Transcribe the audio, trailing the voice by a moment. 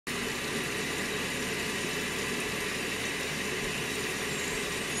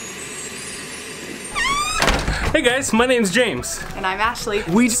Hey guys, my name's James. And I'm Ashley.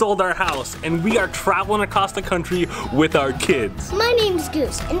 We sold our house and we are traveling across the country with our kids. My name's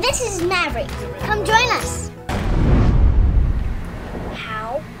Goose and this is Maverick. Come join us.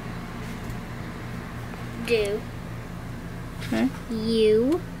 How do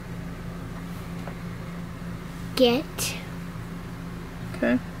you get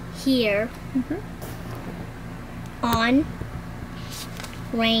here on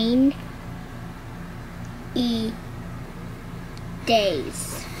rainy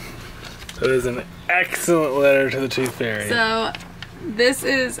days? That is an excellent letter to the Tooth Fairy. So this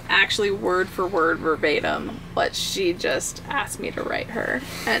is actually word for word verbatim what she just asked me to write her.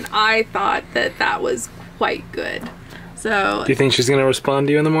 And I thought that that was quite good. So, do you think she's gonna respond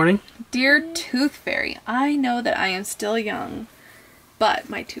to you in the morning? Dear Tooth Fairy, I know that I am still young, but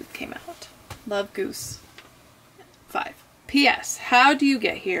my tooth came out. Love, Goose. 5. P.S. How do you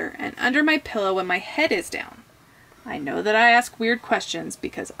get here and under my pillow when my head is down? I know that I ask weird questions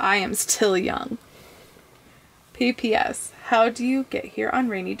because I am still young. P.P.S. How do you get here on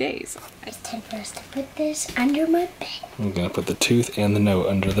rainy days? It's time for us to put this under my bed. I'm gonna put the tooth and the note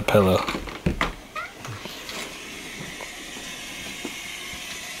under the pillow.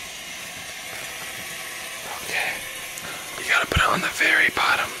 You gotta put it on the very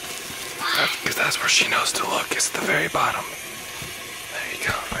bottom. Because that's where she knows to look, is the very bottom. There you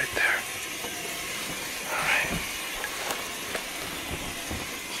go, right there. Alright.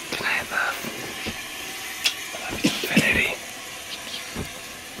 Good night, love. Love you, infinity.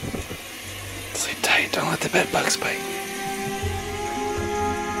 Sleep tight, don't let the bed bugs bite.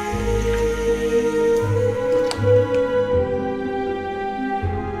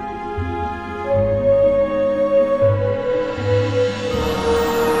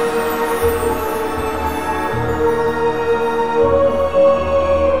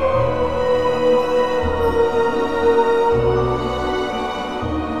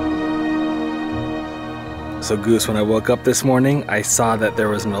 So Goose, when I woke up this morning, I saw that there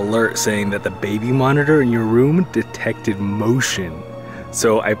was an alert saying that the baby monitor in your room detected motion.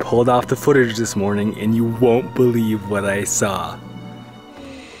 So I pulled off the footage this morning and you won't believe what I saw.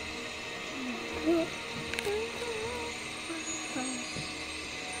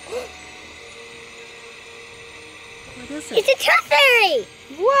 What is It's a Tooth Fairy!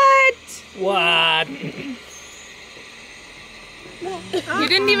 What? What? You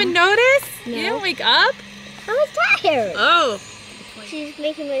didn't even notice? No. You didn't wake up? I was tired. Oh. She's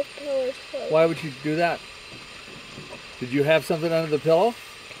making my pillows close. Why would you do that? Did you have something under the pillow?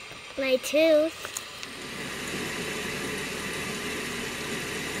 My tooth.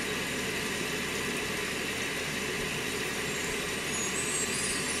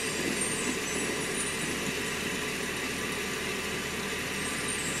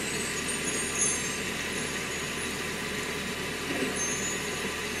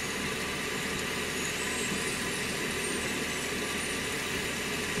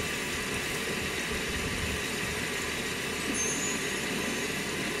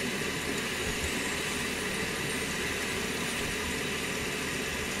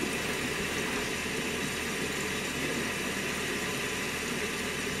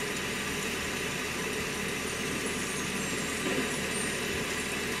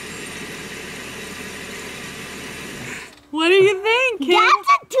 What do you think, kid? That's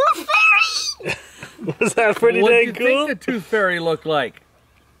a Tooth Fairy! Was that pretty What do dang you cool? think the Tooth Fairy looked like?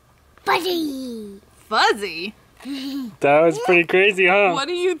 Buddy! Fuzzy? That was pretty crazy, huh? What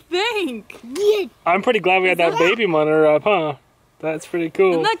do you think? Yeah. I'm pretty glad we had that baby monitor up, huh? That's pretty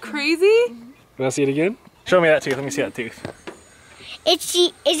cool. Isn't that crazy? You wanna see it again? Show me that tooth. Let me see that tooth.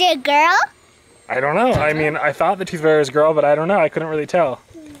 Is it a girl? I don't know. I mean, I thought the Tooth Fairy was a girl, but I don't know. I couldn't really tell.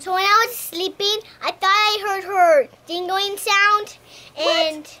 So when I was sleeping, I thought I heard her dingling sound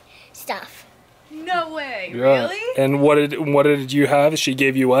and stuff. No way. Yeah. Really? And what did you have? She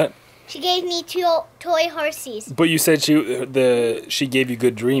gave you what? She gave me two toy horses. But you said she gave you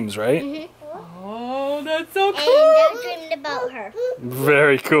good dreams, right? Mm-hmm. Oh, that's so And cool. I dreamed about her.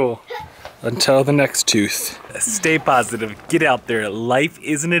 Very cool. Until the next tooth. Stay positive. Get out there. Life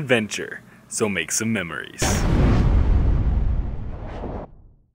is an adventure. So make some memories.